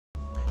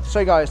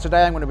So guys,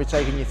 today I'm going to be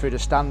taking you through the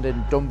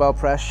standing dumbbell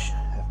press,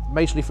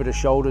 mostly for the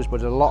shoulders, but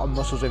there's a lot of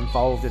muscles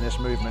involved in this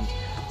movement.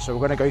 So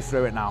we're going to go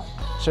through it now.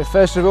 So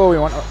first of all, we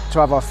want to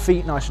have our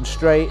feet nice and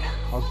straight,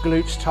 our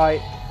glutes tight,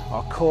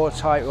 our core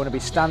tight. We want to be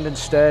standing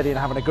sturdy and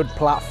having a good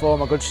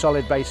platform, a good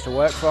solid base to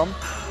work from.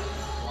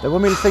 Then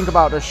when we think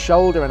about the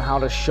shoulder and how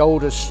the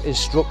shoulder is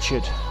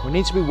structured, we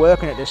need to be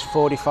working at this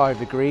 45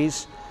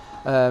 degrees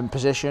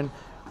position.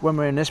 When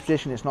we're in this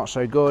position, it's not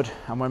so good,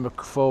 and when we're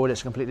forward,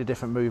 it's a completely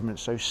different movement.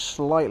 So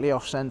slightly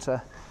off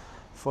center,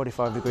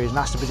 45 degrees, and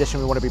that's the position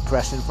we want to be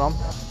pressing from.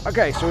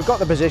 Okay, so we've got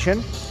the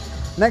position.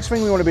 Next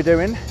thing we want to be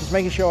doing is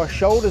making sure our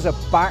shoulders are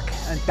back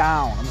and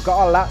down. And we've got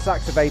our lats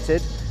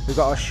activated, we've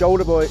got our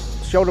shoulder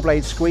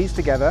blades squeezed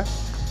together,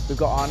 we've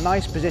got our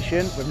nice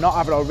position, we've not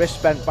having our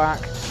wrist bent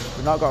back,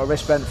 we've not got our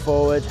wrist bent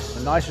forward,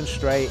 we're nice and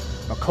straight,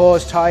 my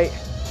core's tight,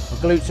 my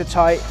glutes are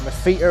tight, my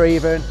feet are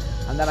even,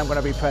 and then I'm going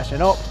to be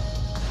pressing up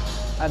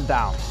and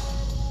down.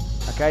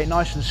 Okay,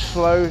 nice and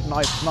slow,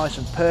 nice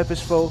and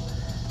purposeful.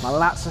 My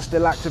lats are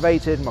still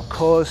activated, my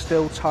core is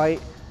still tight.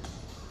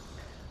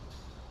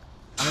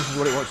 And this is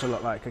what it wants to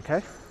look like,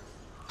 okay?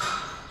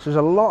 So there's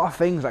a lot of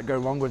things that go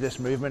wrong with this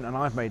movement, and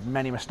I've made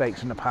many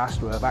mistakes in the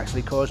past where I've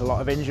actually caused a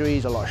lot of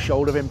injuries, a lot of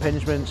shoulder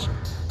impingements.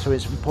 So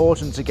it's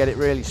important to get it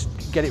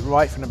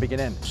right from the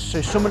beginning.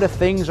 So some of the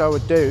things I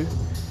would do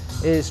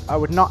is I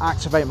would not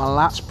activate my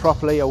lats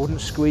properly, I wouldn't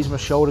squeeze my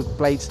shoulder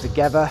blades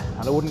together,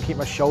 and I wouldn't keep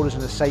my shoulders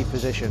in a safe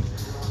position.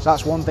 So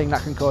that's one thing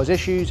that can cause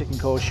issues, it can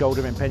cause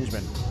shoulder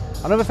impingement.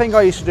 Another thing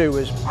I used to do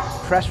was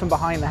press from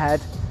behind the head,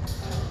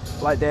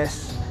 like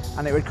this,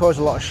 and it would cause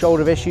a lot of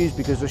shoulder issues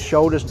because the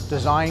shoulder's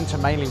designed to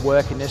mainly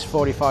work in this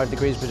 45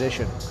 degrees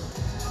position.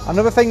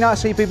 Another thing that I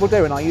see people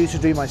do, and I used to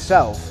do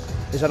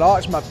myself, is I'd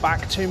arch my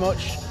back too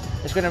much.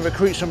 It's going to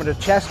recruit some of the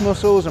chest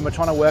muscles, and we're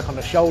trying to work on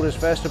the shoulders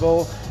first of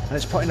all, and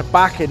it's putting the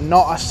back in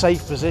not a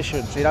safe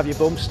position, so you'd have your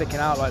bum sticking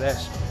out like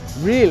this.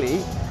 Really, we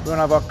want to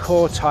have our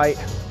core tight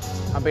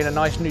and be in a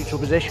nice neutral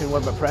position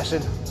when we're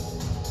pressing.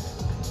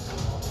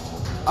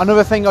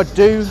 Another thing I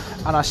do,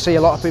 and I see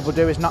a lot of people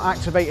do, is not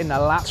activating their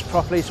lats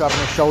properly, so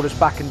having the shoulders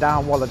back and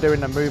down while they're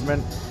doing the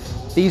movement.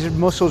 These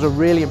muscles are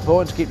really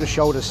important to keep the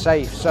shoulders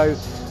safe, so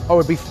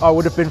I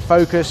would have been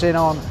focusing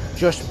on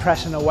just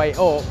pressing the weight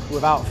up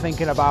without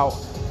thinking about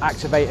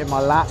activating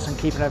my lats and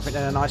keeping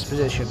everything in a nice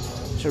position.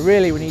 So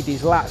really we need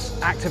these lats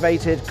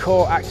activated,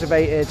 core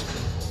activated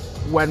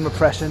when we're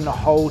pressing the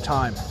whole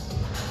time.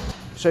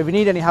 So if you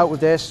need any help with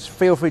this,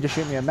 feel free to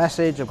shoot me a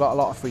message. I've got a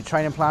lot of free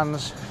training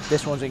plans.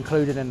 This one's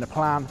included in the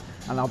plan,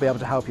 and I'll be able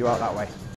to help you out that way.